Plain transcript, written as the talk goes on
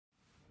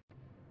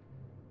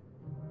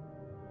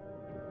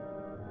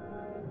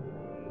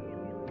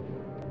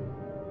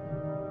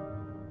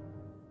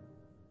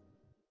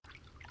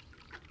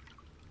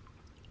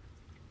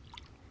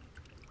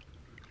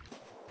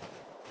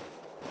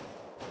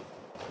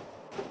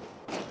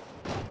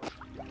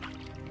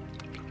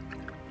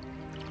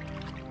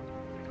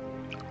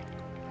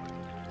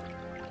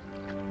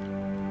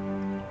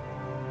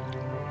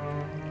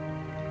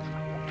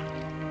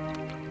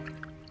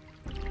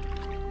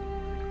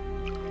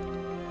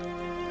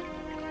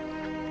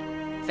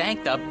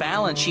Thank the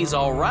balance she's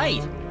all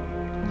right.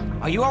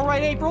 Are you all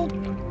right, April?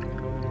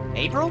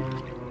 April?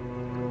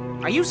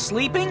 Are you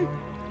sleeping?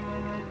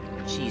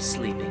 She's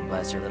sleeping,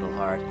 bless her little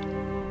heart.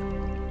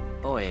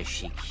 Boy, is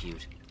she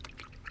cute.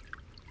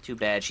 Too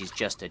bad she's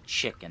just a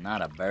chick and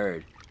not a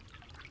bird.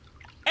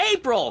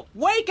 April,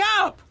 wake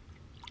up!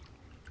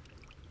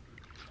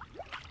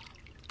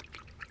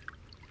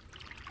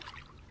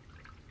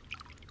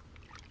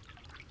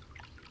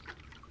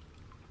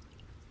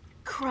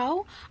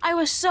 Crow, I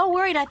was so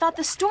worried I thought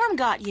the storm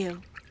got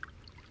you.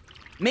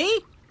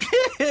 Me?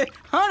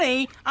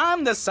 Honey,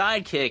 I'm the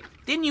sidekick.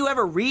 Didn't you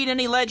ever read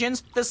any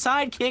legends? The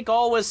sidekick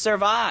always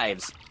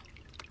survives.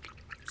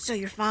 So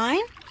you're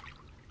fine?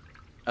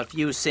 A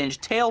few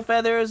singed tail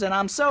feathers, and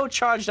I'm so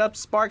charged up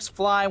sparks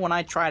fly when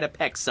I try to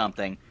peck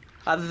something.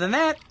 Other than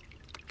that,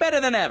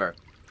 better than ever.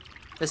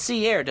 The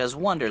sea air does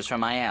wonders for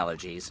my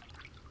allergies.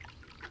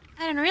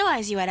 I didn't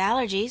realize you had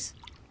allergies.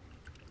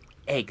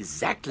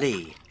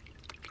 Exactly.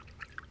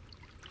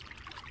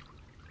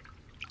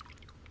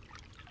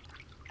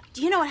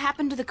 Do you know what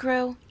happened to the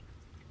crew?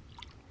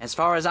 As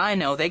far as I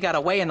know, they got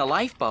away in the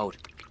lifeboat.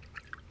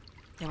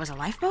 There was a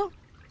lifeboat?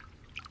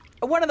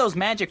 One of those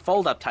magic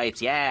fold-up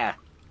types, yeah.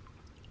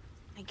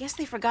 I guess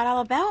they forgot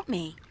all about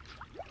me.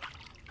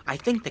 I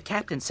think the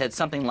captain said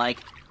something like,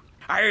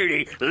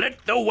 "Aye,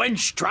 let the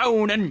wench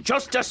drown and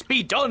justice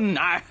be done."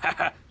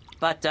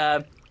 But,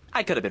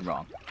 I could have been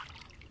wrong.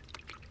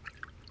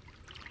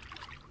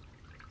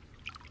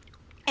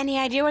 Any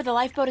idea where the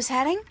lifeboat is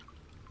heading?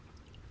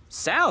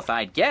 South,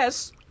 I'd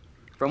guess.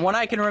 From what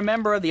I can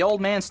remember of the old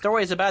man's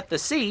stories about the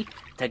sea,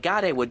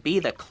 Tagade would be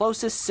the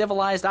closest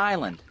civilized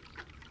island.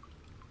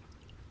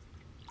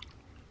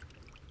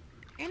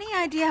 Any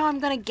idea how I'm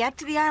gonna get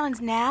to the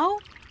islands now?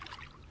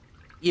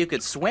 You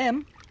could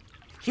swim.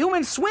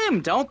 Humans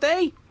swim, don't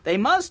they? They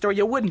must, or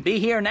you wouldn't be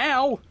here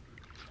now.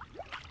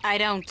 I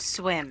don't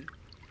swim.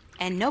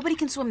 And nobody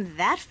can swim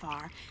that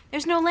far.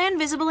 There's no land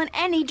visible in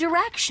any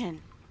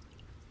direction.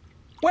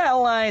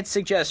 Well, I'd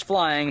suggest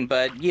flying,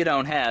 but you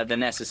don't have the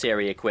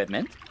necessary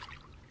equipment.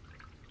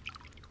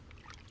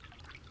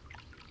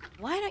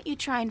 Why don't you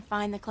try and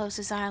find the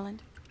closest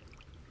island?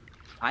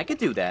 I could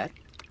do that,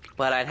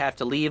 but I'd have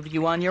to leave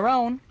you on your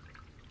own.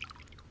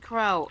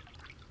 Crow,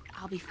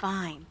 I'll be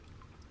fine.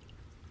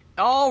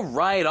 All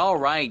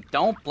right.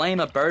 Don't blame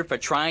a bird for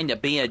trying to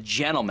be a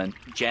gentleman.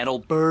 Gentle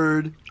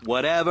bird,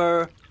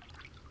 whatever.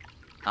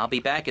 I'll be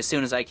back as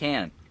soon as I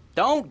can.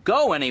 Don't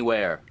go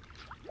anywhere.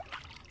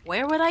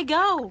 Where would I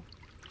go?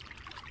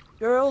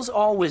 Girls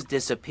always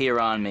disappear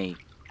on me.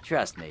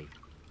 Trust me.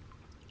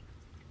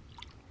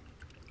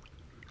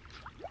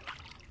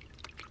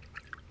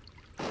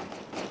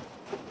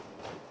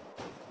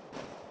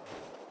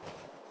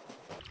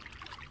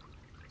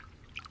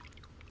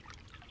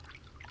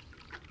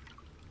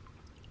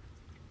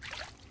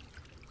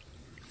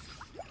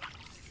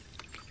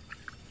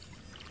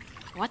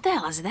 What the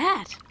hell is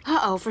that?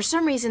 Uh-oh, for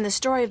some reason the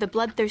story of the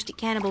bloodthirsty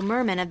cannibal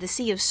merman of the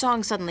Sea of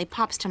Song suddenly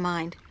pops to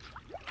mind.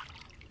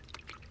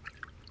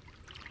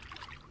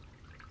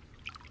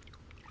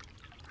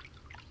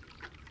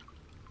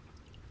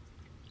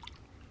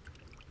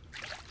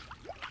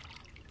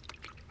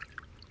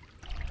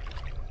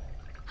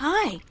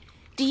 Hi,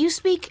 do you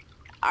speak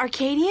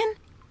Arcadian?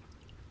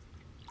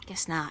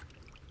 Guess not.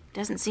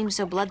 Doesn't seem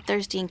so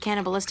bloodthirsty and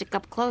cannibalistic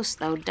up close,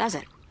 though, does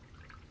it?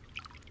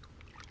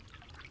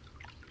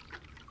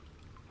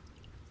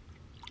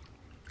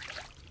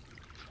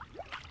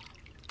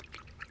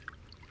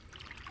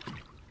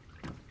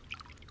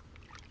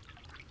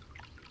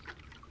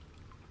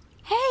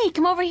 Hey,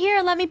 come over here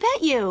and let me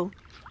pet you.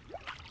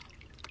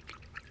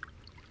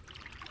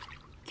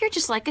 You're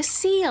just like a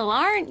seal,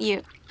 aren't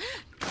you?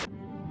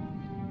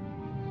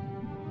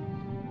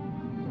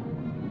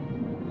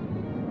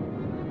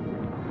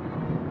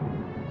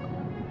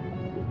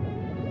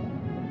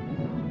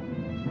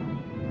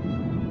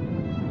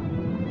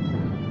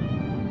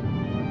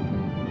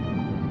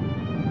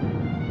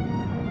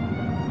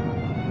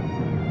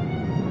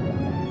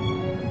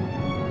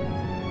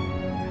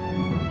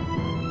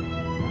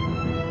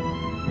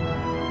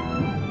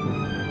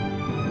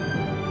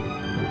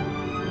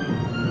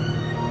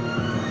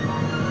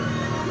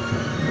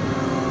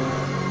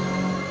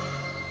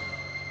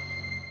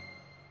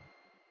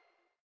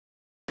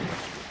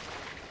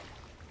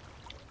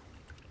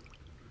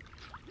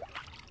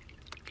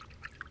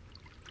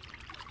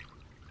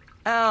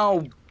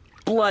 Oh,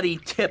 bloody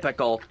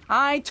typical.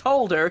 I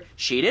told her.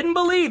 She didn't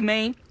believe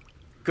me.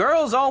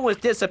 Girls always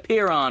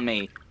disappear on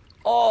me.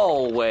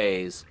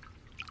 Always.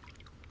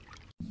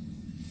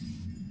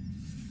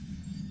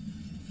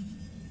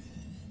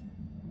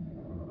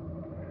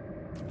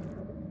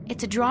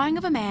 It's a drawing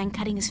of a man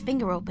cutting his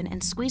finger open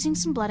and squeezing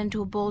some blood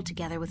into a bowl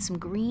together with some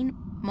green,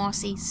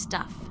 mossy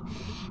stuff.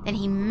 Then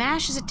he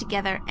mashes it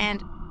together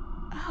and...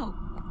 oh,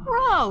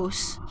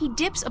 gross! He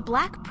dips a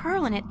black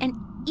pearl in it and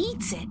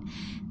eats it.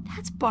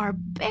 That's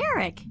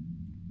barbaric.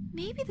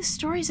 Maybe the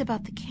stories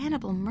about the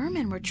cannibal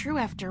merman were true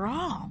after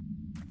all.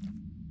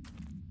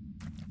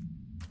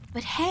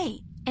 But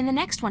hey, In the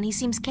next one, he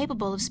seems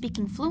capable of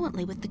speaking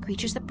fluently with the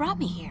creatures that brought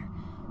me here.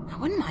 I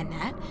wouldn't mind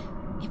that,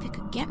 if it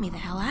could get me the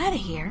hell out of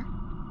here.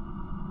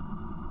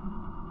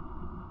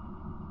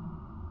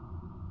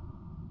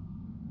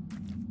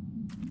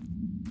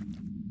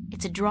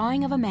 It's a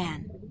drawing of a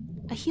man,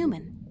 a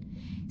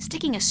human,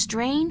 sticking a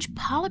strange,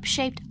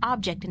 polyp-shaped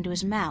object into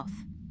his mouth.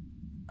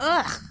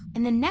 Ugh!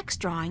 In the next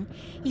drawing,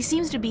 he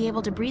seems to be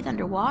able to breathe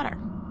underwater.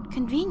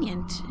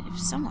 Convenient, if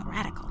somewhat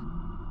radical.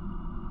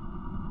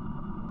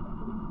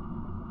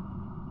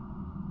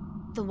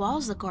 The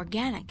walls look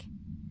organic.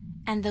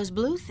 And those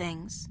blue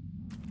things...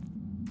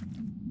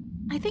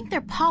 I think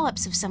they're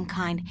polyps of some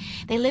kind.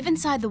 They live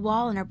inside the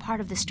wall and are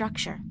part of the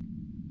structure.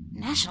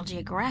 National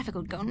Geographic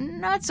would go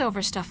nuts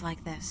over stuff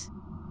like this.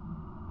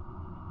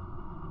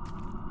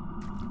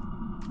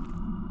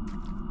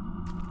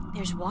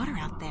 There's water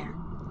out there.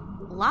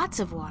 Lots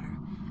of water.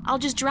 I'll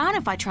just drown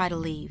if I try to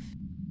leave.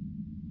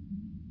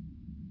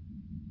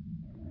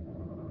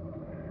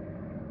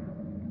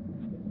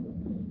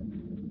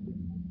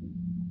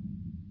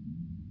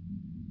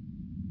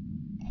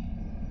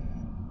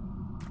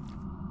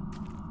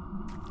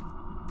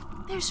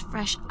 There's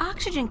fresh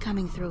oxygen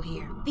coming through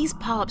here. These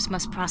polyps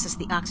must process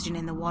the oxygen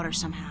in the water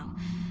somehow.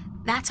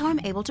 That's how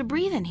I'm able to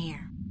breathe in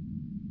here.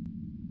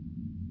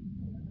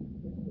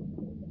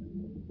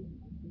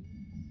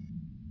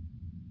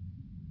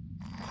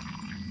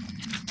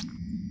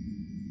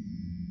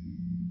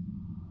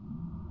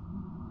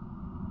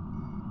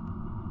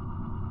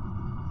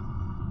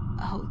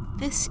 Oh,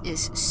 this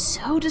is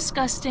so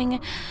disgusting,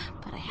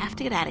 but I have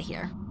to get out of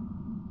here.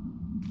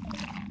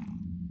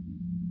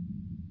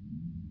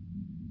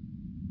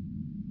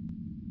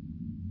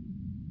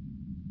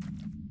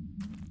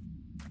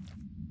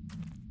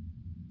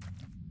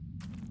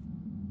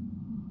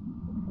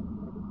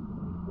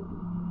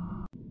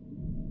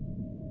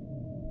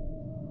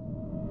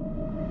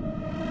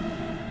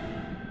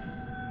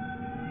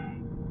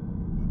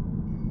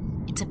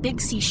 It's a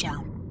big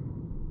seashell.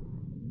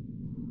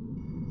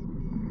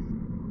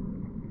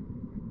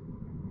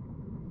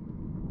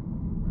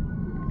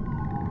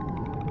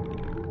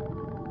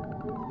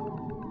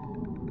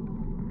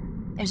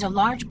 There's a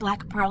large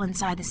black pearl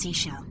inside the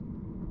seashell.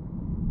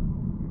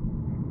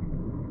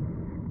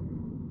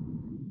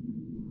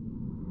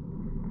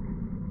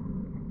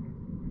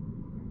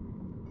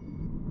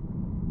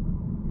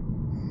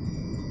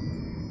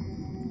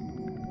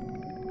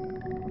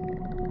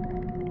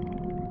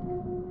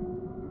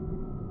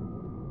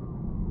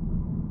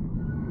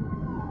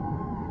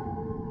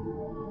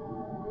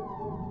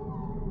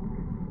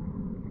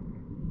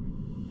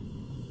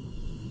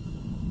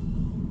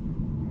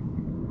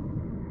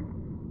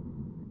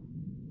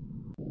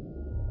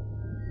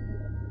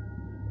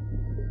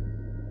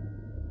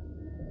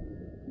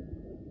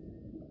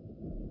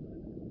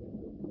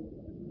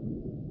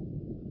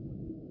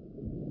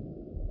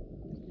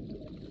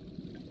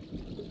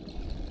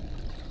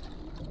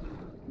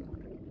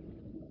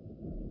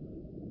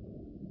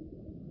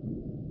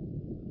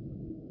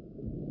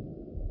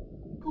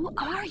 Who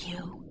are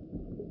you?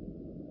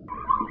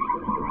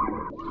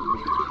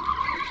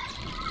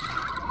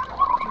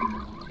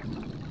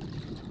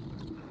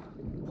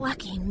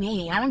 Lucky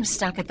me, I'm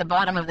stuck at the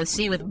bottom of the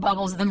sea with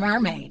Bubbles the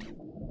mermaid.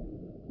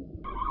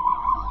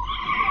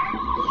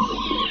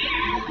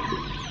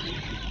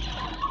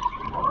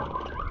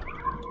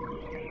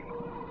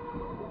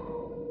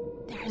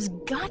 There has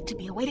got to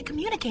be a way to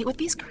communicate with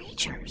these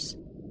creatures.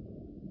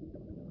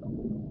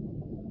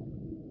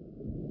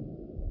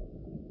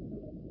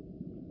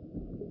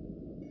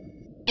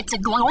 It's a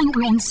glowing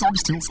green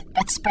substance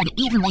that's spread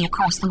evenly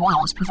across the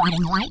walls,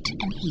 providing light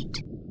and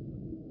heat.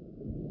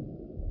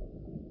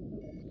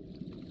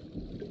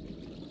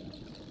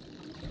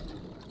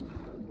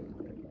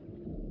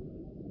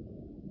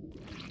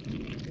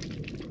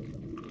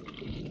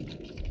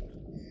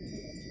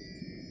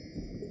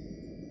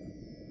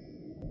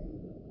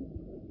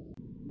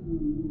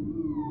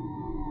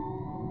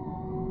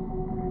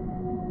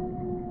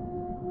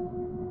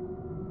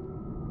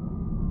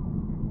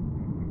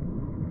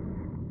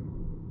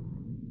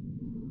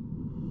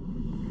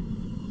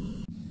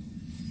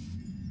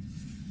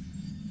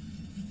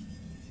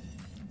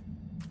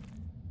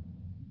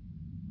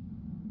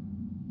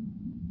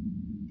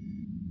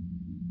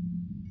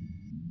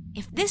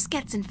 If this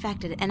gets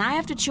infected and I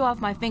have to chew off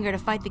my finger to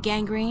fight the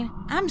gangrene,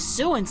 I'm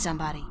suing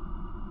somebody.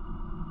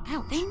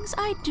 Ow, things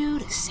I do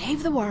to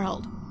save the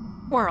world.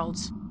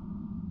 Worlds.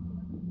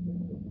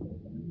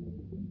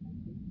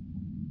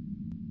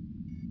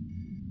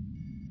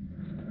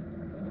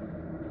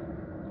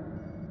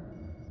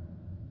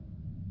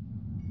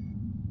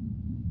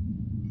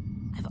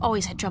 I've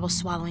always had trouble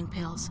swallowing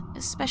pills,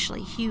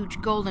 especially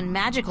huge golden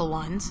magical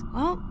ones.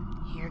 Well,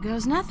 here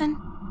goes nothing.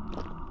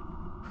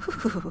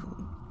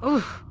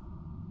 Oof.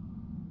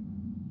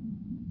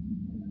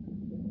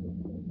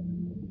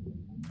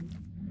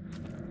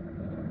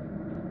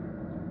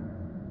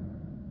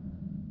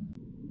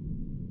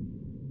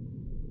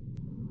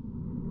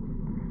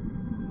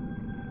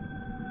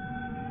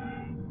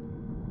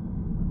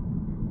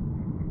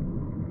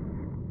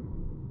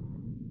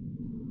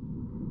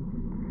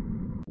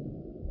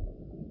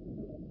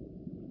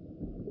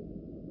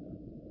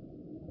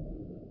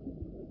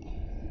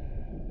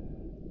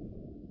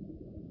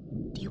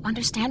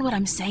 understand what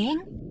I'm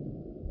saying?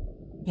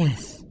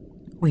 Yes,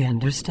 we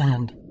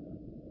understand.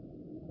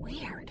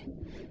 Weird.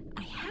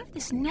 I have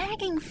this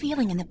nagging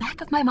feeling in the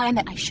back of my mind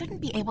that I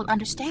shouldn't be able to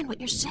understand what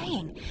you're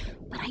saying,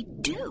 but I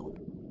do.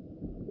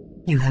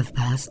 You have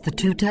passed the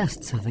 2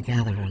 tests of the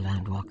Gatherer,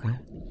 Landwalker.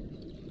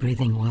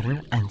 Breathing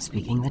water and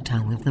speaking the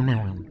tongue of the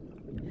Merum.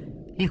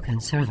 You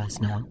can serve us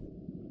now.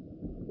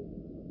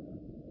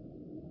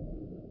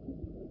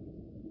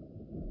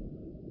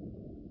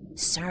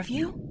 Serve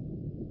you?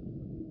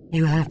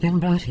 You have been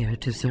brought here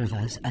to serve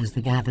us as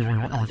the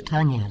Gatherer of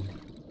Tanyan.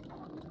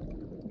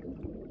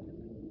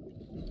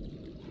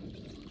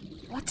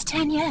 What's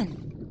Tanyan?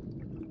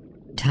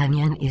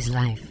 Tanyan is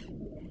life.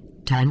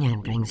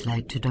 Tanyan brings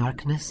light to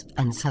darkness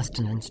and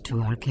sustenance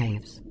to our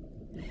caves.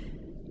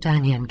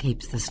 Tanyan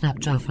keeps the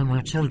snapjaw from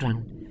our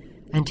children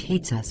and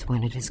heats us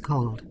when it is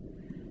cold.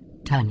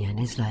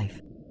 Tanyan is life.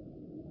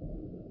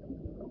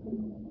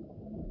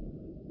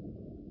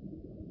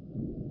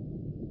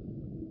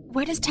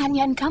 Where does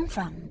Tanyan come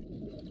from?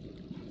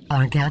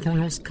 Our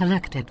gatherers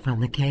collect it from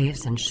the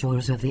caves and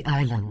shores of the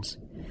islands,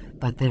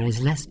 but there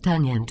is less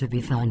Tanyan to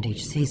be found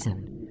each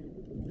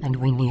season, and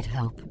we need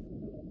help.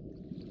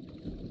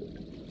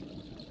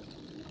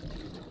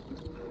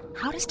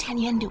 How does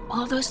Tanyan do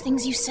all those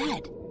things you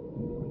said?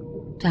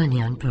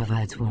 Tanyan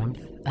provides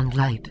warmth and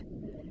light.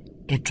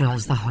 It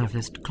draws the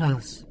harvest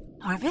close.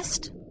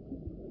 Harvest?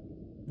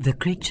 The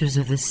creatures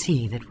of the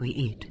sea that we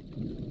eat,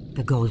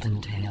 the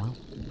golden tail,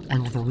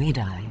 and the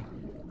weed-eye,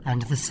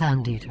 and the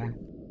sand-eater.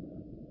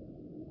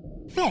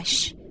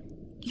 Fish.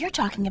 You're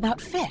talking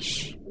about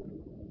fish.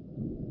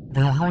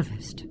 The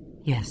harvest,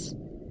 yes,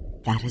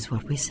 that is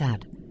what we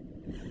said.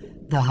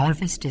 The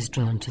harvest is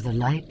drawn to the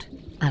light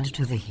and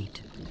to the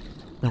heat.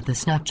 But the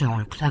snapjaw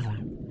are clever.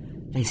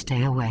 They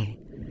stay away.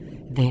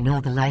 They know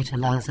the light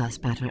allows us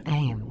better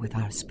aim with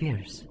our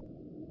spears.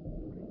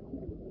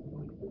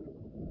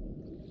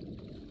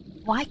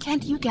 Why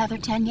can't you gather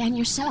Tanyan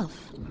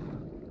yourself?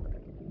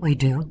 We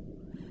do,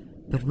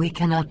 but we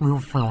cannot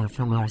move far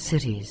from our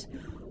cities,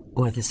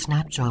 or the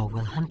snapjaw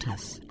will hunt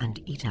us and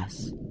eat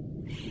us.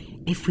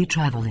 If we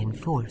travel in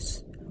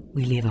force,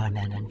 we leave our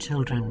men and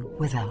children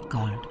without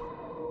guard.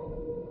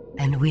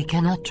 And we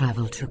cannot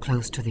travel too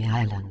close to the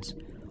islands,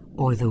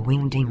 or the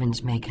winged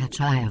demons may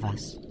catch eye of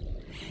us.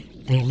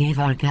 They leave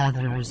our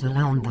gatherers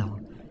alone, though,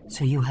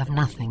 so you have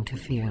nothing to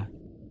fear.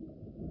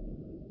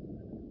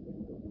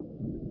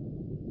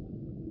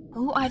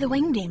 Who are the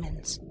winged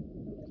demons?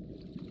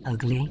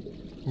 Ugly,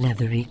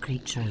 leathery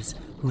creatures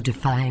who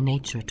defy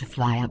nature to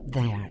fly up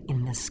there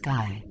in the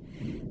sky.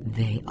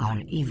 They are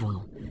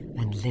evil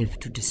and live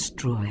to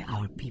destroy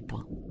our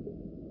people.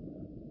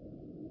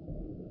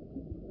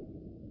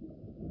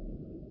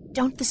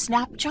 Don't the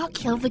snapjaw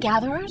kill the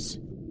gatherers?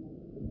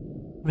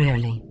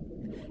 Rarely.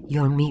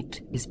 Your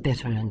meat is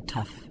bitter and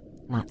tough,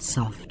 not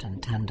soft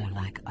and tender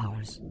like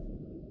ours.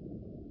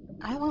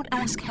 I won't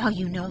ask how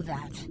you know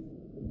that.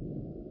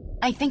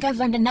 I think I've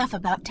learned enough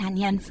about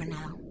Tanyan for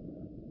now.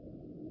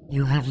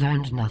 You have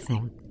learned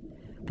nothing,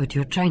 but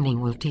your training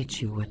will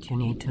teach you what you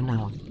need to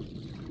know.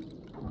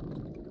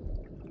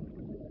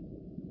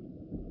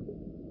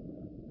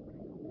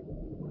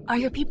 Are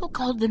your people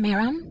called the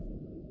Merum?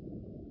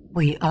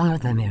 We are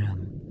the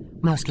Merum.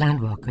 Most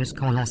landwalkers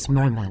call us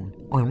mermen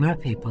or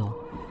merpeople,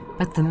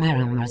 but the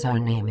Merum is our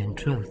name in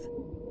truth.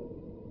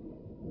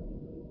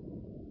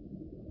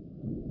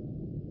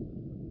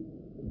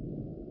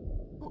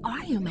 Who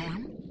are you,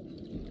 ma'am?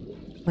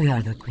 We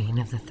are the queen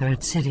of the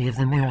 3rd city of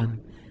the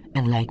Merum,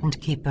 enlightened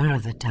keeper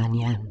of the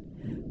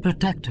Tanyan,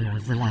 protector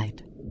of the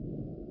light.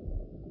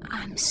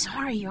 I'm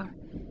sorry,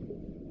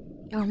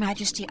 Your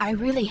Majesty, I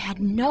really had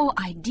no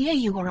idea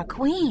you were a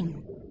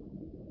queen.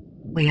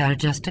 We are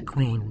just a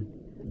queen.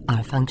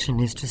 Our function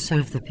is to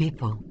serve the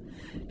people,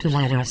 to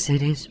light our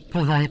cities,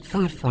 provide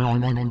food for our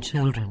men and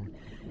children,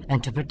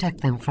 and to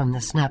protect them from the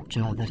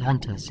snapjaw that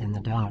hunt us in the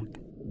dark.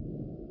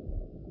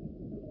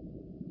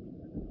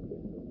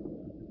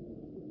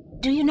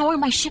 Do you know where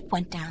my ship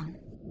went down?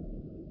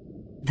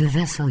 The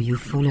vessel you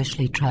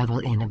foolishly travel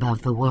in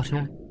above the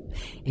water,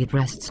 it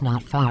rests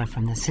not far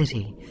from the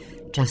city,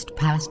 just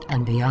past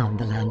and beyond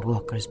the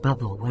Landwalker's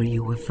bubble where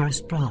you were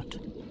first brought.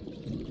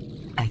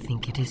 I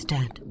think it is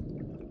dead.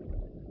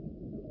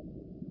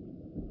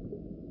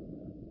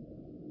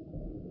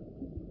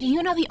 Do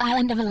you know the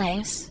island of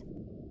Elias?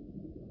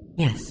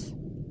 Yes,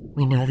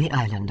 we know the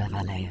island of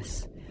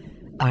Elias.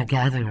 Our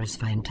gatherers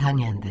find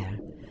Tanyan there,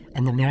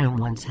 and the Merum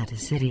once had a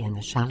city in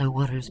the shallow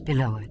waters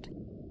below it.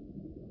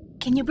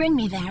 Can you bring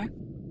me there?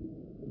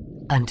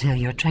 Until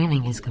your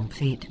training is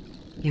complete,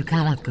 you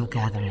cannot go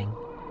gathering.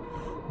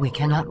 We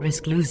cannot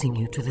risk losing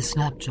you to the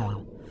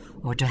snapjaw,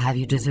 or to have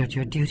you desert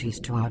your duties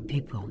to our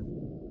people.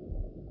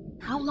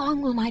 How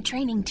long will my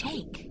training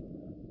take?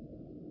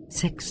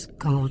 6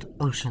 cold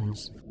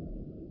oceans.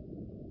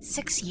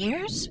 6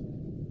 years?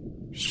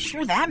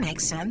 Sure, that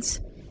makes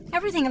sense.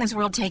 Everything in this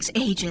world takes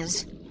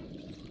ages.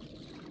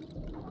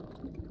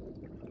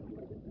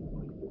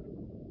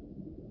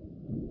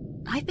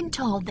 I've been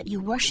told that you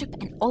worship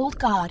an old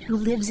god who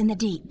lives in the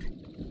deep.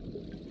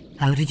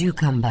 How did you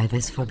come by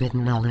this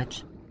forbidden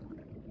knowledge?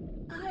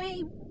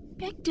 I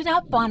picked it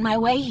up on my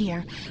way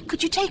here.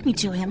 Could you take me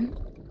to him?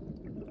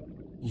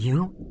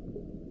 You?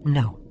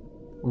 No,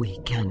 we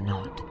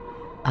cannot.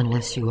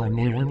 Unless you are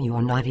Miriam, you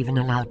are not even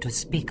allowed to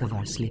speak of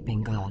our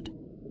sleeping god.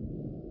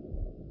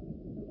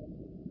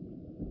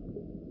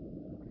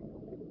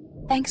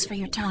 Thanks for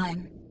your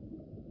time.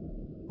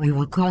 We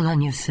will call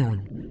on you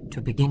soon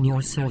to begin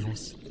your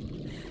service.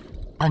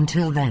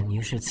 Until then,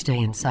 you should stay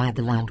inside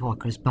the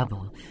Landwalker's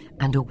bubble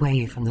and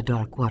away from the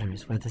dark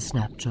waters where the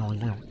Snapjaw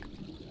lurk.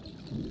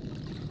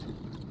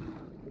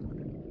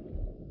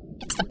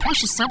 It's the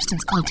precious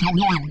substance called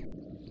Tanyan.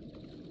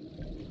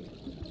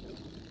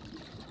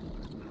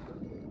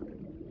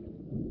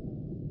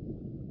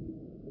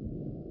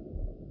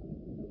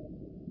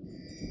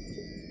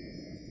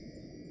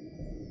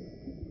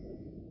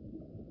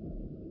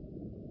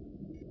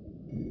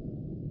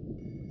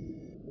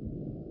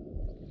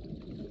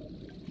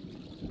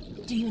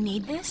 Do you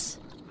need this?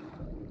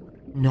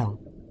 No.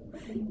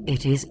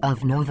 It is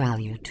of no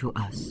value to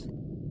us.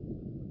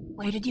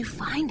 Where did you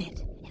find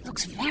it? It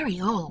looks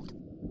very old.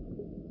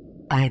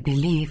 I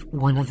believe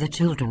one of the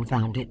children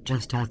found it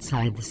just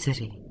outside the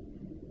city,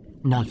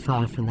 not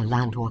far from the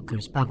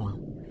Landwalker's bubble,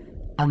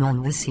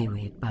 among the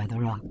seaweed by the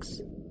rocks.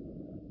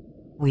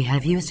 We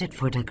have used it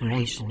for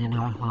decoration in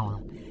our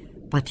hall,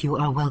 but you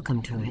are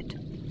welcome to it.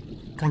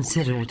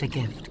 Consider it a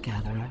gift,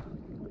 Gatherer.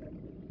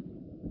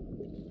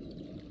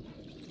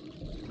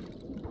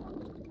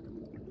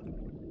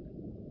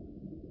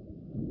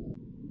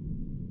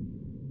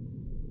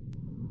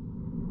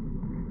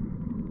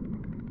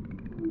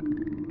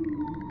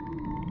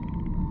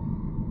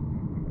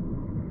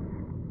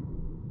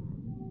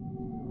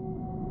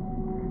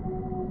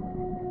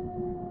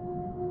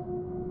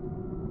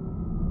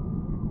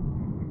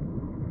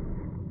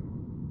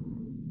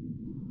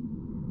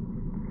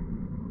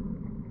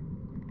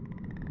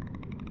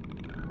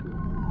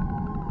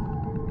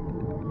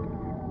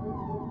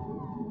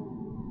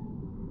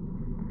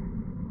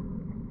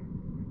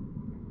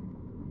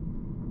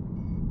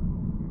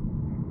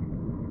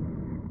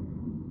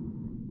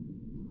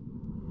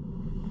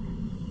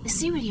 The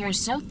seaweed here is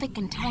so thick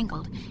and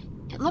tangled,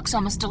 it looks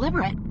almost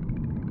deliberate.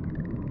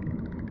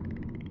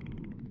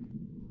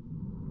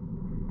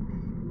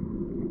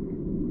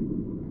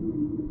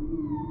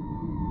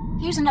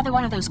 Here's another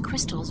one of those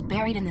crystals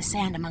buried in the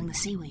sand among the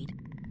seaweed.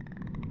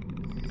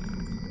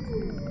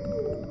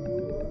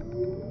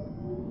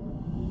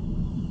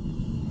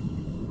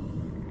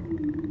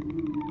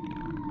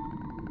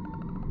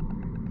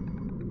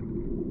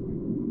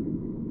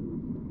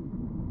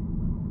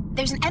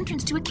 There's an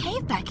entrance to a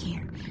cave back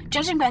here.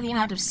 Judging by the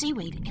amount of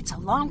seaweed, it's a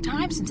long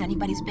time since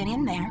anybody's been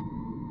in there.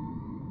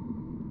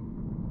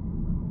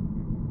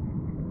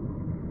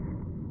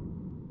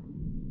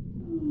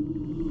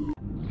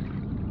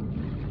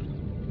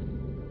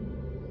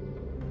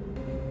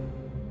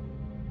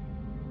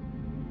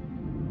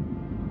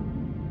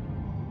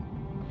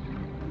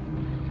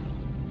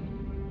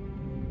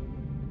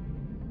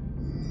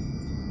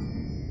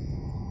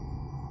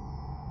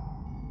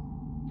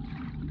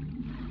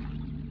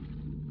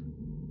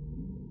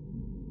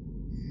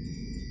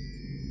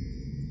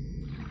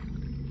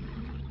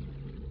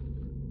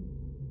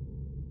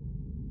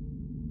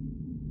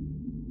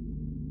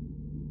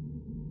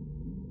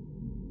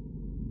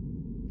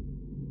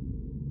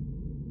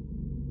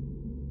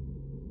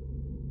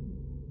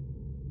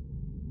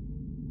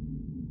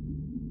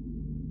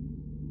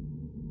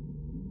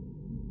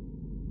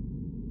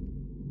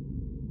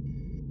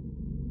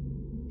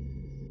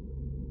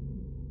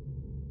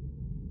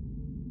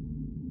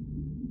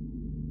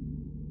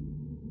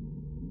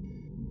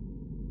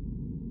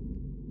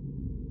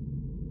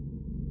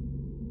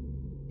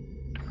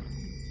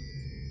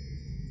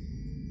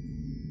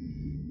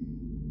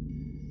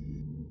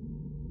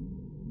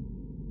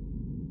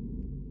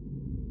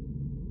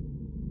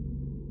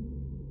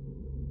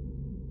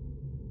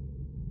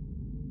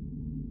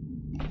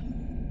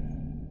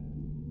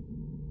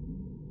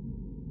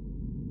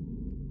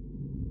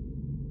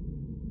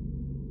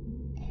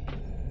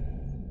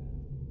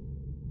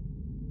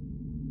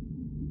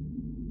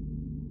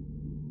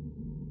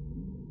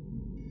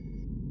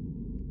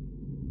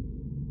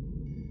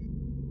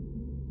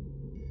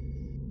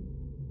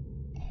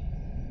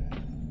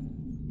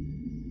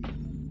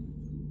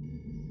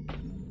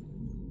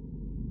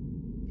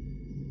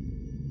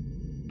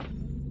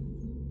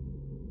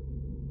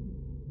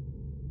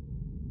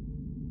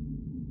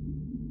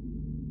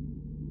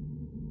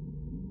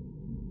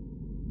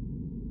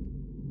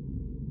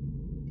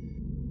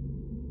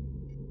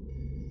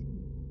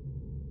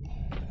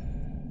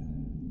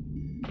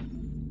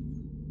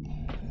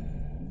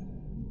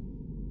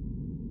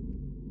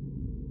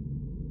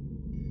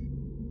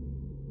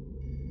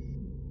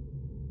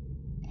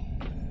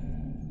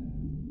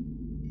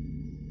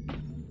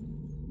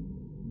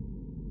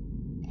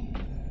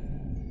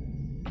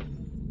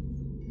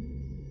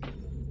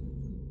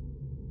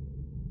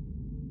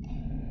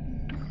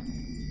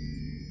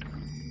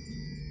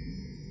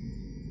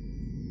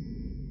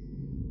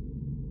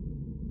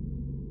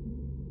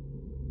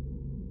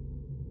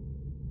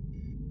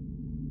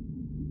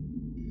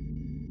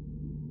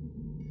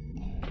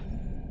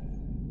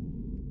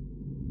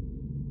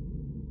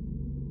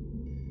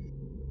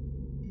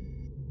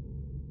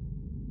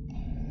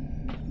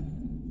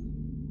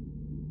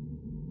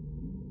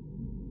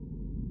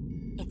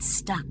 it's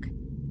stuck.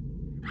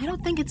 I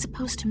don't think it's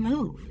supposed to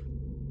move.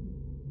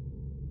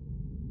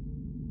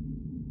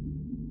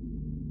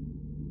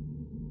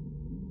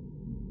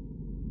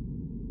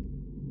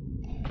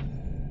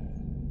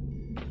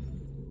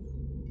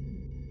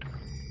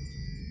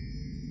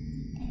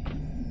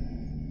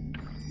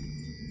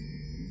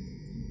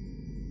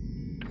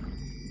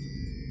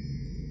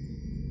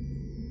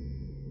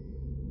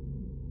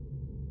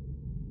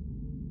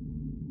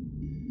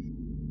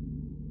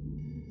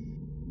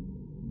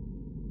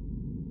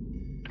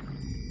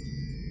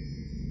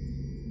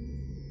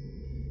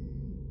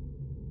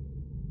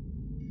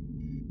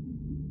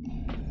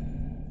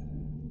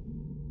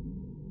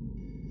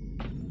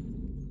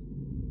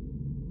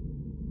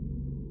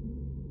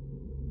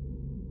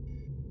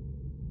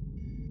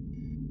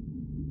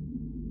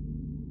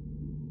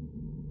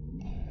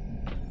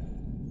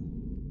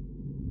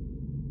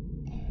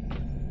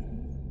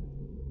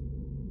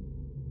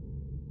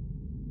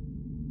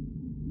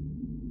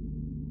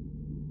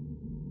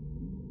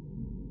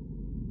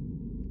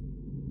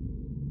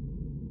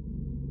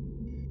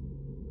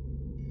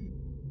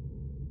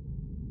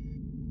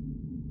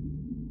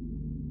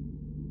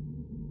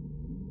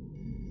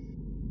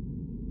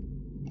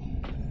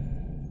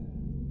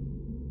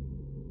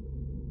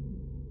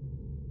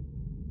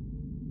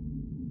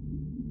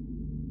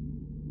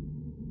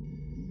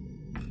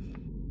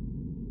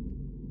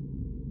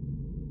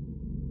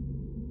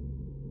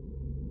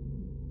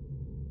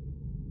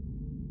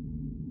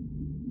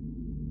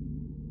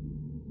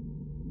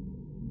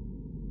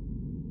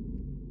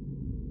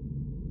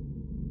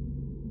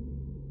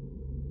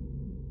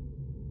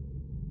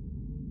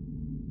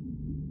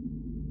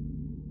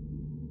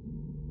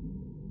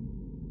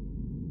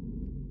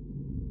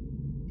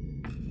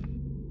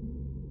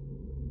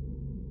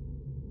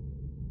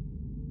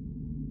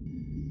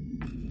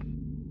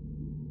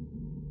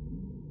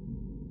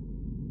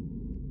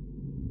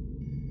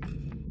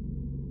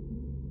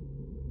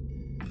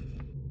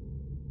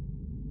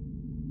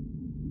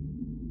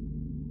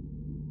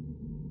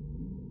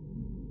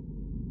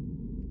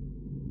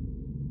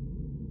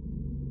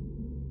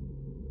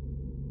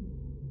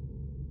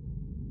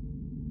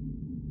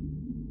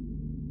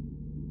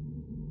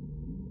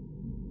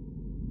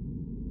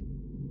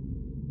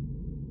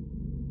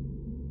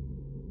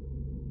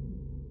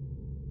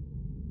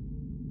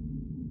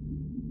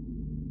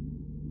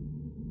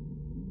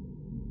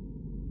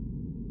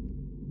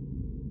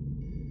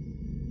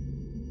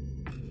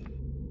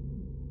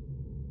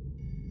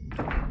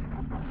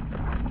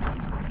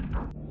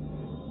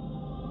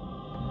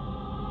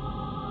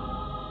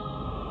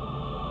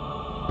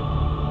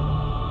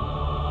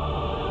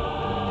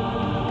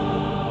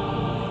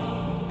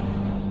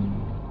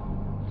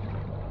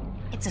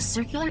 It's a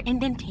circular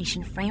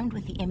indentation framed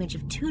with the image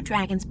of two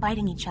dragons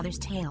biting each other's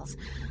tails,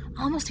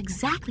 almost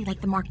exactly like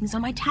the markings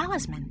on my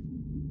talisman.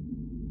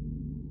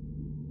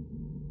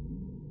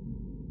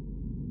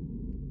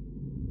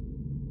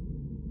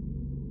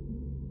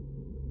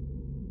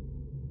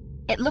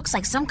 It looks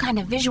like some kind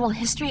of visual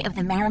history of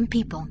the Maram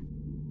people.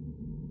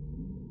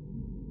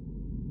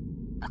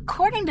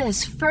 According to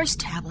this first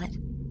tablet,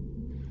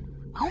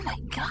 oh my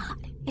god,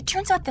 it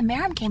turns out the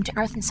Maram came to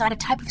Earth inside a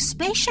type of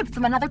spaceship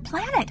from another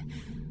planet.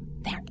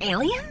 They're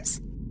aliens?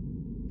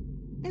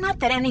 Not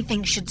that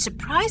anything should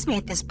surprise me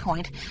at this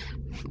point,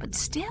 but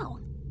still.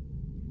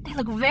 They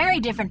look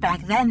very different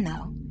back then,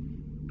 though.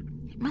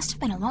 It must have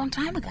been a long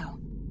time ago.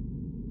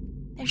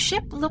 Their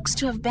ship looks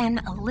to have been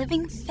a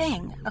living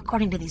thing,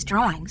 according to these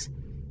drawings.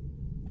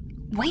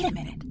 Wait a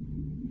minute.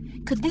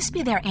 Could this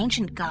be their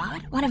ancient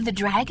god, one of the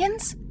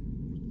dragons?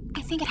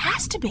 I think it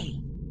has to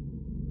be.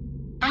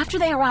 After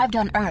they arrived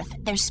on Earth,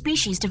 their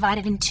species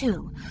divided in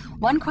two.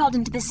 One crawled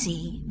into the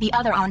sea, the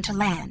other onto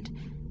land.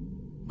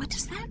 What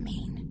does that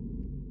mean?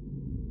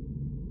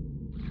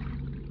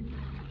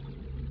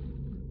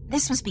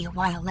 This must be a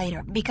while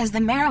later, because the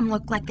Maram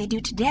look like they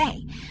do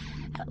today.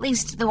 At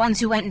least the ones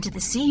who went into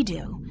the sea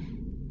do.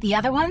 The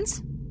other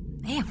ones?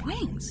 They have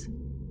wings.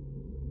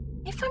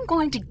 If I'm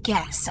going to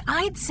guess,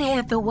 I'd say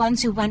that the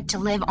ones who went to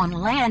live on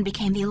land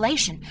became the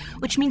Elation,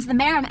 which means the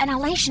Maram and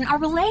Elation are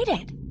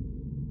related.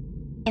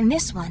 In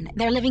this one,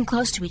 they're living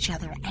close to each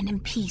other and in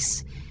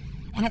peace,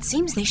 and it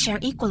seems they share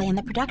equally in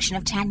the production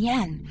of tan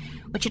yen,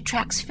 which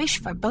attracts fish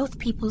for both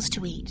peoples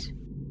to eat.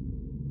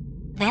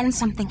 Then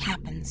something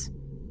happens.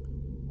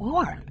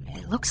 Or,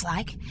 it looks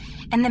like,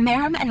 and the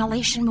Maram and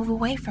Elation move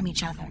away from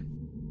each other.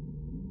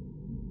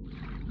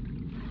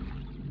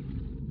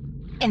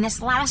 In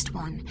this last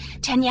one,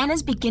 tan yen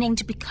is beginning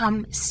to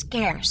become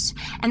scarce,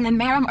 and the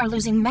Maram are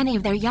losing many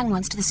of their young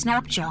ones to the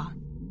Snapjaw.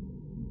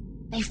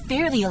 They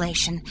fear the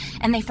Elation,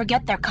 and they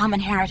forget their common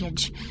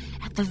heritage.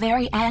 At the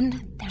very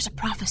end, there's a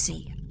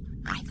prophecy,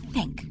 I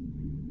think.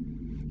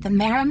 The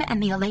Maram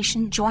and the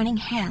Elation joining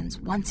hands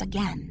once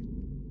again.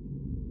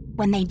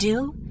 When they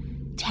do,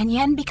 tan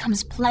yen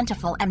becomes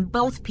plentiful and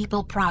both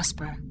people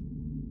prosper.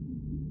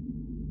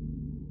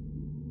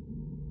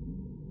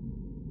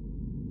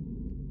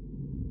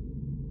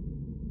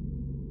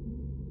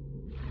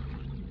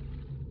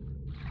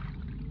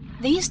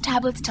 These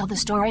tablets tell the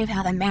story of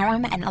how the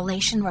Merim and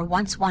Elation were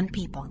once one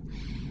people.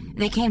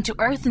 They came to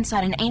Earth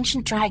inside an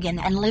ancient dragon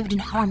and lived in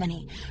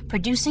harmony,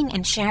 producing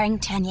and sharing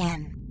 10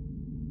 yen.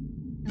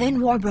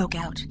 Then war broke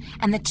out,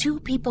 and the two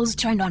peoples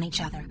turned on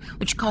each other,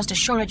 which caused a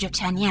shortage of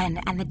 10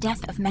 yen and the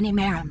death of many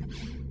Merim.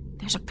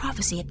 There's a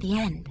prophecy at the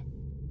end.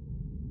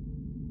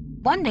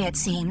 One day, it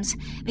seems,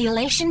 the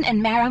Elation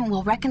and Merim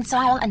will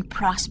reconcile and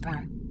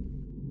prosper.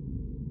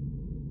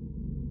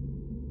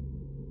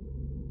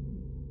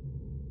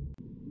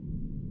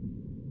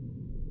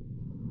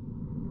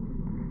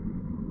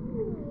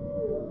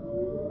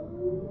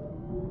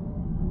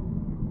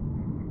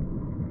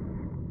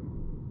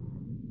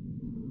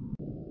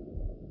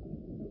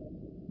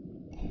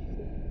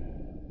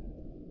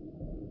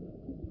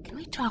 Can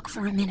we talk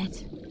for a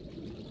minute?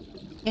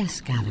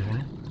 Yes,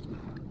 Gatherer.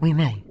 We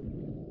may.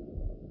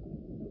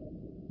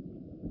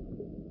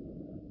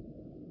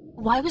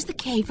 Why was the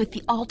cave with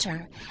the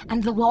altar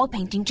and the wall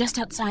painting just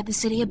outside the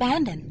city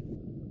abandoned?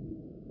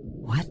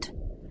 What?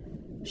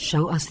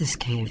 Show us this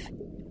cave.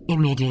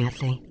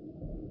 Immediately.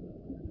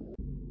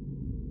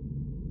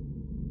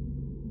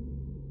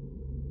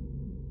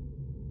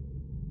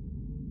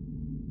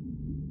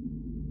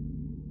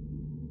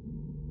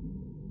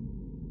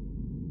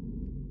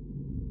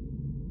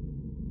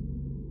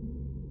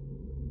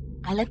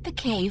 I lit the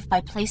cave by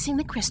placing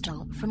the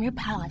crystal from your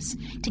palace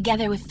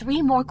together with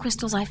 3 more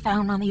crystals I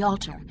found on the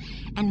altar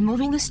and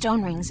moving the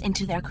stone rings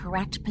into their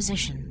correct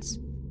positions.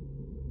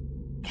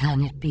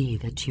 Can it be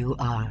that you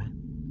are...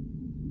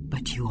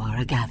 But you are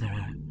a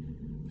gatherer.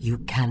 You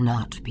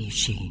cannot be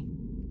she.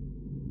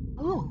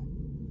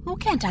 Who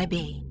can't I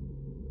be?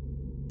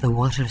 The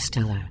water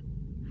stiller.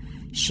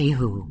 She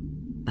who,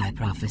 by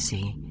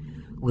prophecy,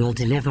 will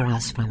deliver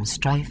us from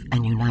strife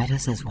and unite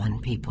us as one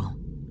people.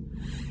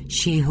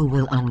 She who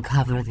will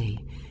uncover the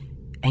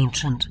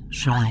ancient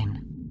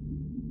shrine.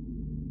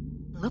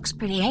 Looks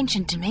pretty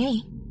ancient to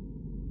me.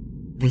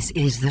 This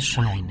is the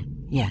shrine,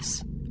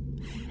 yes.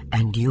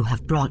 And you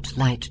have brought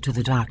light to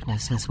the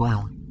darkness as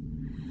well.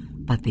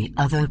 But the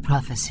other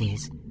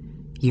prophecies,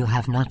 you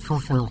have not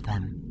fulfilled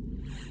them.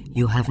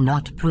 You have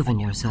not proven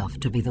yourself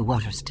to be the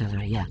water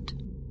stiller yet.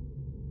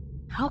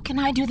 How can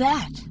I do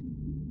that?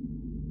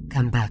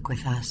 Come back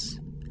with us,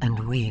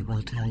 and we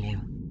will tell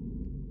you.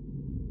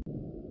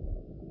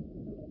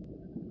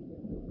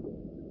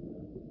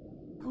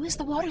 Who is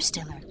the water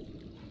stiller?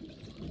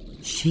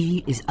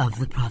 She is of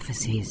the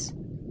prophecies.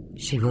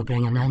 She will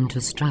bring an end to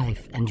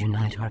strife and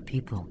unite our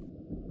people.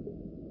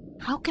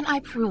 How can I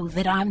prove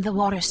that I'm the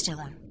water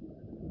stiller?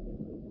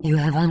 You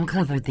have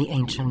uncovered the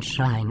ancient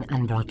shrine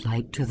and brought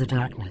light to the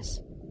darkness.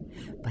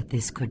 But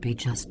this could be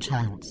just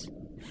chance.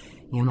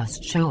 You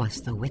must show us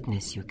the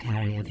witness you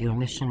carry of your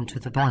mission to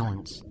the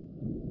balance.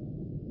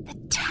 The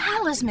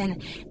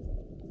talisman!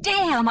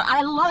 Damn,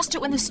 I lost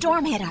it when the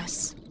storm hit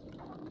us.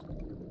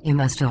 You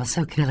must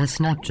also kill a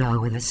snapjaw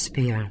with a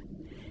spear,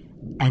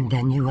 and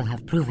then you will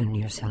have proven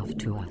yourself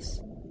to us.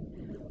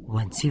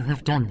 Once you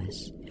have done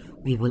this,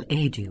 we will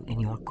aid you in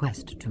your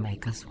quest to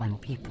make us one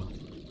people.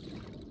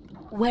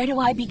 Where do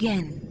I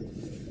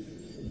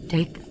begin?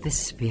 Take this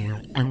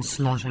spear and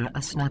slaughter a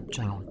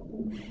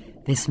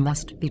snapjaw. This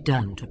must be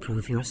done to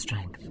prove your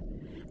strength,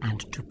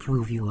 and to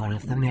prove you are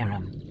of the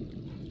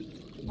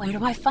Merim. Where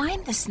do I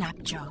find the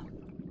snapjaw?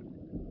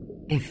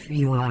 If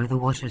you are the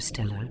water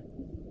stiller,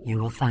 you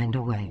will find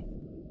a way.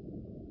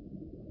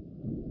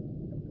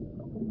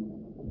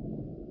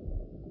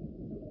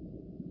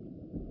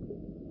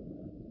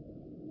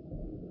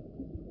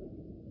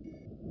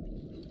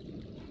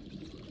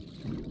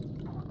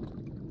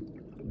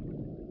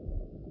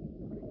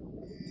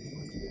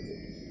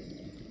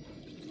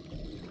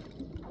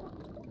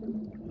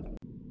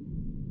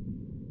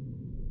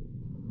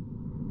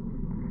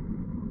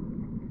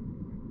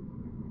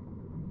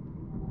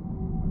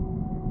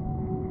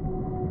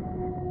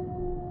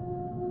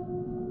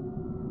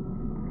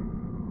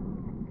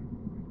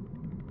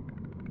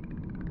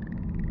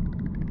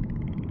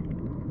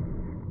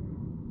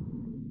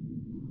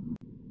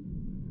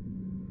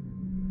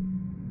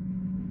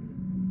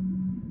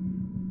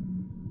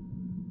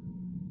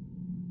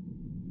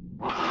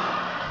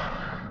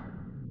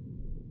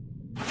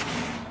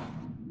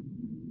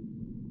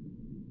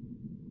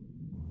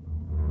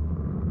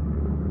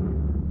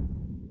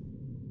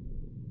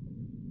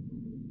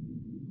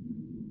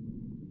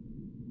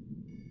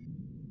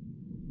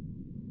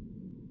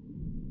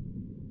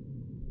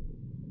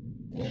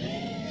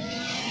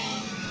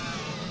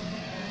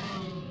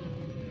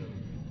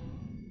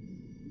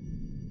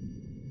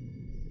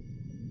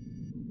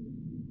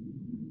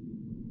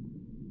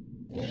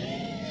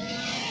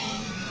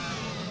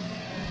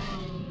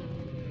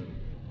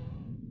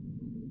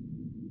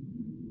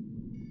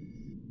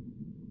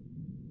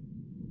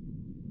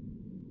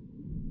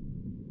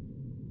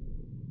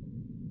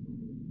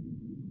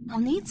 I'll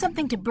need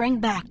something to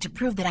bring back to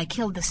prove that I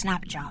killed the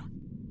snapjaw.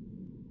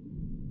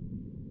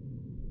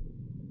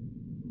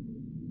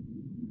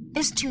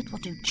 This tooth will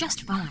do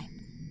just fine.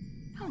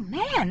 Oh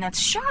man, that's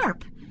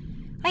sharp.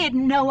 I had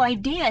no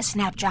idea a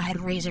snapjaw had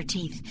razor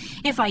teeth.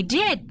 If I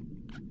did,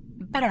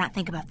 Better not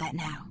think about that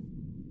now.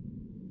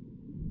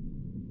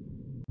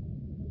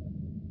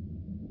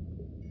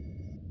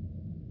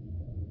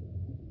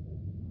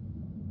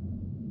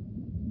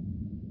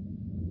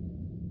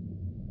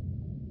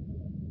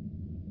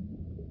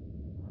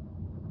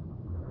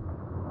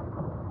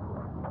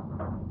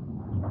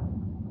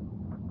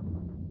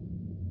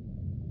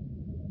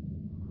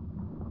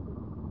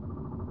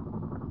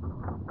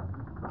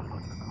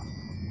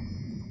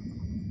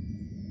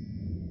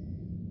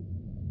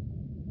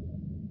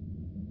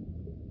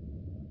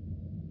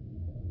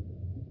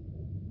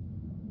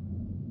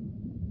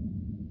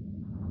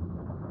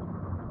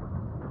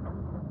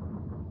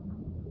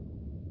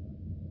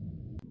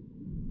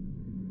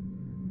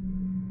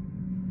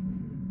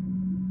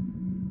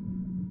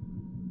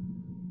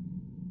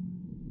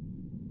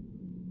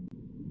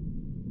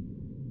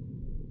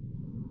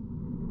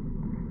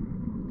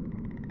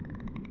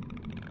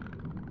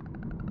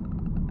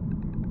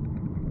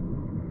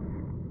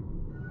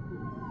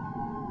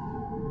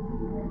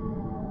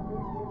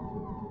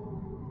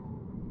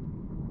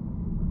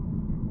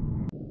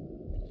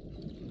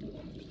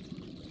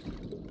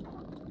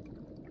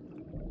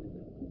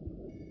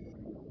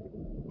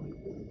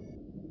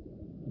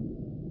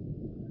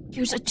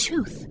 Here's a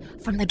tooth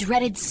from the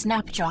dreaded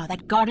snapjaw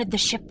that guarded the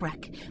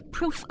shipwreck,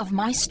 proof of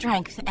my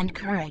strength and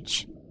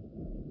courage.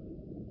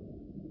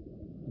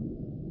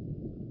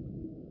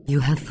 You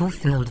have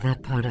fulfilled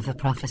that part of the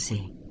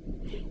prophecy.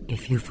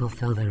 If you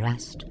fulfill the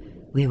rest,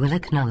 we will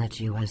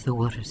acknowledge you as the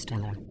Water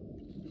Stiller.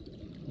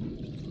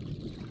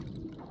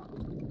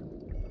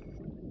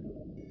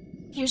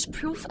 Here's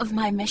proof of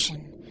my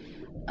mission.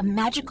 A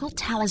magical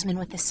talisman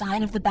with the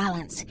sign of the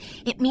balance.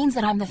 It means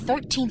that I'm the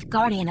 13th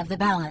guardian of the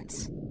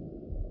balance.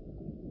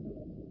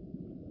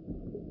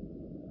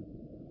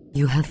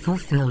 You have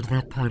fulfilled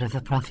that part of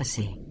the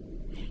prophecy.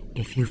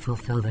 If you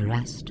fulfill the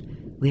rest,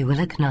 we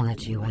will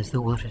acknowledge you as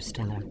the Water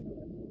Stiller.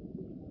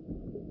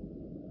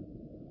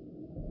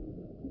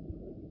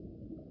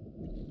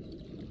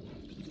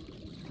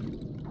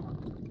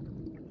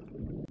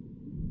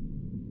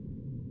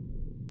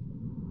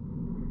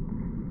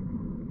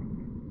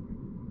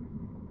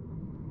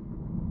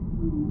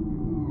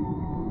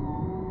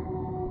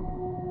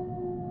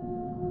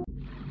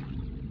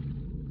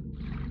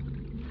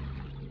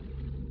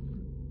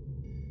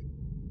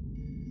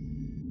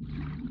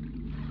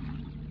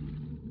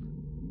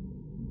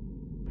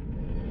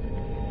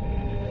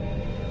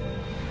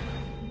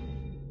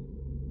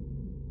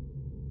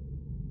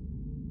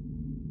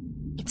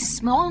 It's a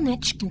small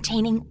niche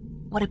containing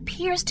what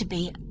appears to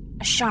be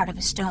a shard of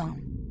a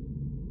stone.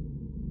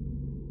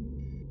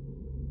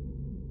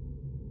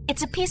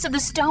 It's a piece of the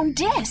stone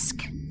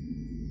disc!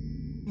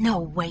 No,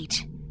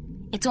 wait.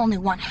 It's only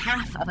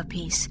 1/2 of a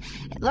piece.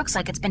 It looks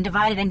like it's been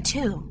divided in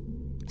two.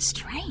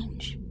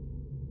 Strange.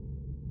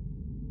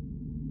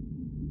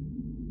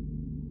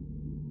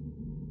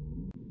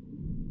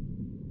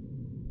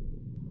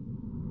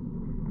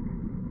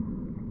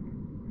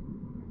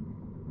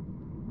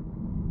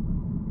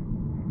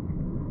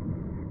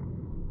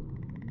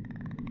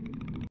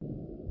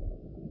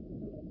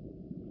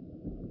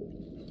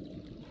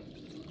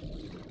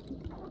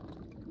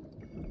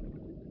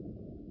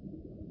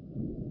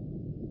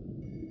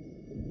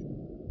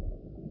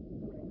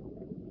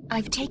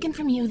 I've taken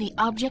from you the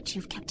object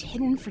you've kept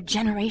hidden for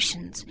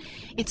generations.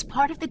 It's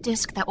part of the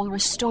disc that will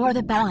restore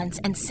the balance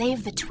and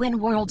save the twin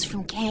worlds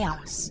from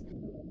chaos.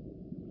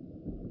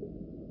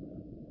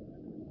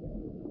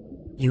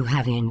 You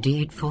have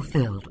indeed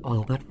fulfilled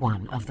all but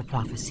one of the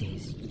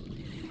prophecies.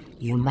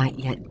 You might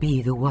yet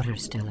be the Water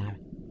Stiller.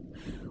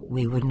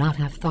 We would not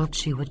have thought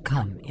she would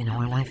come in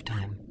our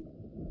lifetime.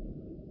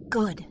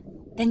 Good.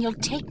 Then you'll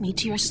take me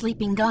to your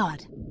sleeping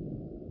god.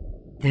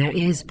 There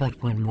is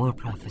but one more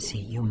prophecy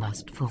you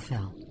must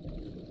fulfill.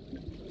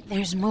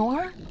 There's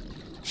more?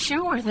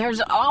 Sure,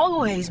 there's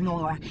always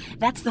more.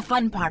 That's the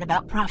fun part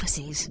about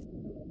prophecies.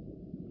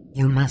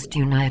 You must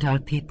unite our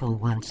people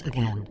once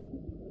again.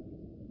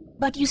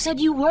 But you said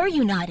you were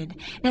united,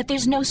 that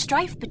there's no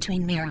strife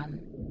between Miram.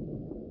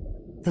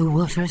 The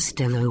Water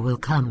Stiller will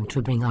come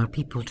to bring our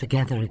people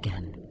together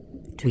again,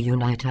 to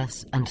unite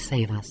us and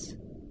save us.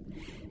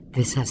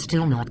 This has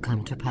still not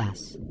come to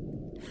pass.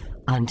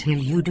 Until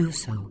you do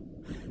so,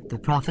 the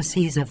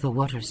prophecies of the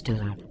Water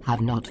Stiller have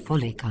not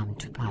fully come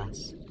to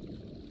pass.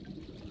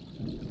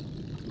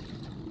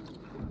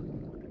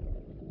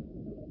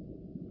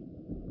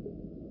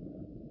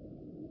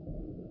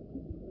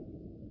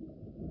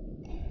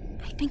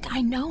 I think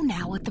I know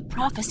now what the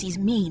prophecies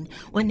mean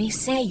when they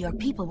say your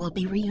people will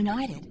be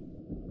reunited.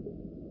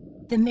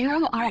 The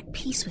Miram are at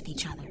peace with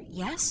each other,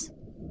 yes?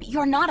 But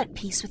you're not at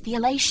peace with the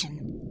Elation,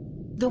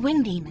 the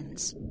Wind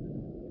Demons.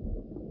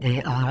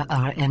 They are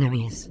our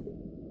enemies.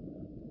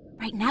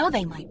 Right now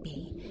they might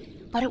be,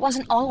 but it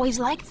wasn't always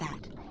like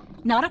that.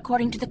 Not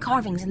according to the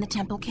carvings in the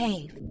temple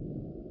cave.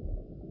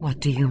 What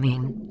do you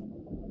mean?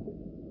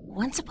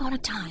 Once upon a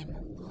time,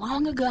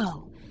 long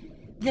ago,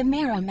 the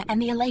Miram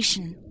and the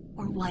Elation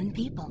were one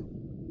people.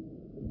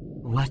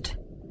 What?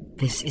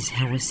 This is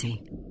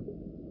heresy.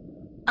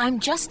 I'm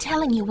just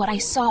telling you what I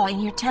saw in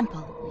your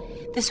temple.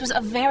 This was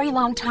a very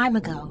long time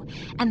ago,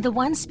 and the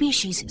one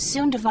species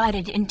soon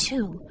divided in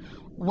two.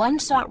 One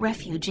sought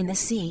refuge in the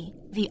sea,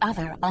 the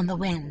other on the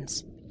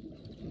winds.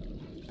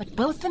 But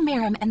both the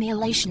Miram and the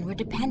Elation were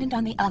dependent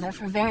on the other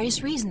for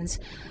various reasons,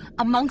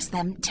 amongst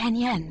them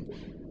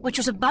Tenyen, which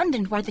was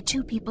abundant where the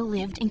two people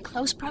lived in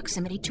close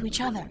proximity to each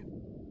other.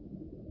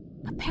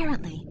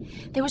 Apparently,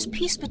 there was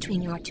peace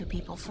between your two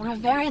people for a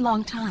very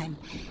long time,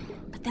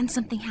 but then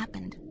something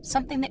happened,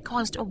 something that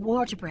caused a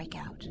war to break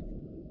out.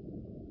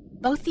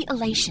 Both the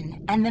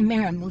Elation and the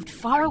Miram moved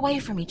far away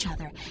from each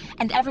other,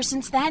 and ever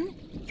since then,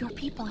 your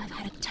people have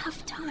had a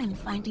tough time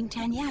finding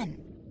Tenyen.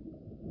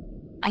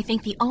 I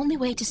think the only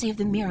way to save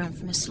the Miram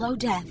from a slow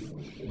death,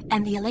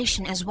 and the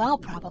Elation as well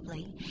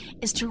probably,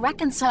 is to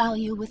reconcile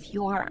you with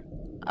your,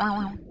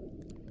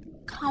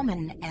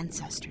 common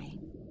ancestry.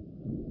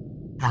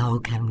 How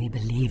can we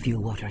believe you,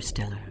 Water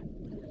Stiller?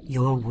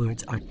 Your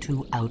words are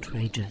too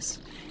outrageous,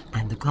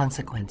 and the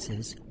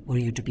consequences, were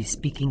you to be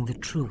speaking the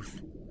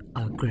truth,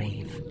 are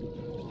grave.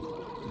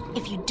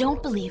 If you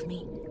don't believe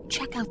me,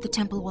 check out the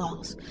temple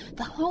walls.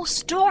 The whole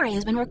story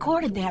has been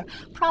recorded there,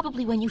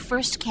 probably when you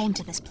first came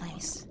to this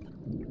place.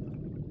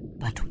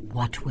 But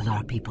what will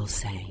our people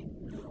say?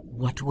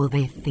 What will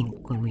they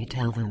think when we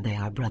tell them they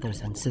are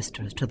brothers and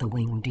sisters to the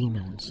winged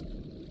demons?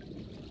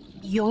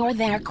 You're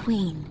their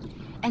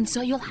queen, and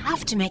so you'll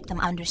have to make them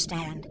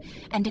understand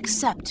and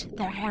accept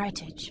their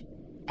heritage.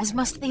 As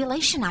must the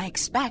Elation, I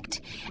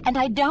expect, and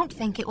I don't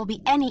think it will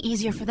be any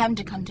easier for them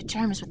to come to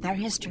terms with their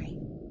history.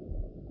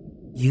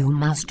 You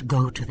must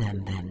go to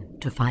them, then,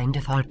 to find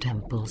if our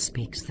temple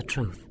speaks the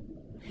truth,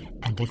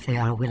 and if they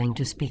are willing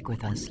to speak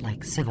with us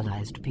like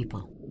civilized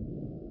people.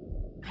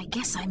 I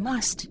guess I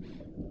must,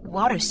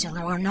 Water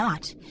Stiller or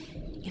not.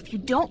 If you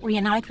don't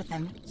reunite with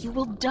them, you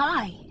will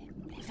die,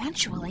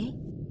 eventually.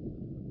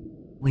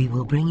 We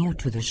will bring you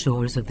to the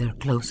shores of their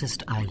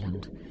closest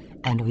island,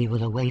 and we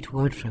will await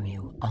word from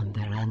you on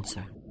their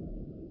answer.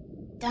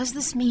 Does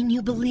this mean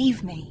you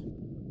believe me?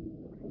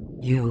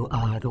 You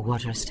are the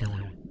Water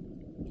Stiller.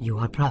 You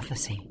are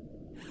prophecy.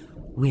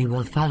 We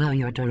will follow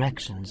your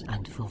directions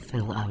and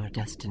fulfill our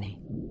destiny.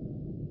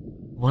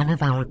 One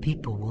of our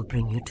people will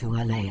bring you to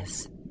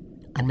Aleus,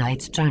 a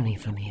night's journey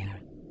from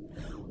here.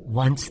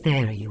 Once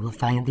there, you will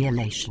find the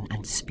Elation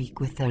and speak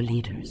with their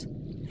leaders.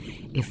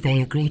 If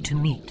they agree to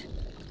meet,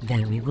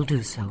 then we will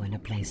do so in a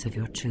place of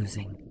your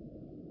choosing.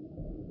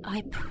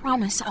 I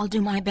promise I'll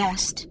do my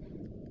best.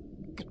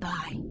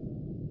 Goodbye.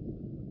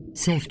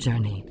 Safe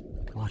journey,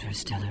 Water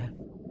Stiller.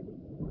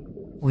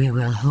 We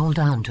will hold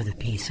on to the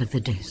piece of the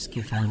disc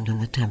you found in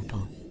the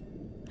temple.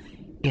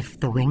 If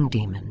the winged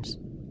demons,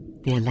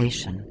 the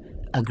Elation,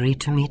 agree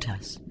to meet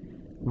us,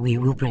 we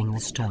will bring the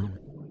stone.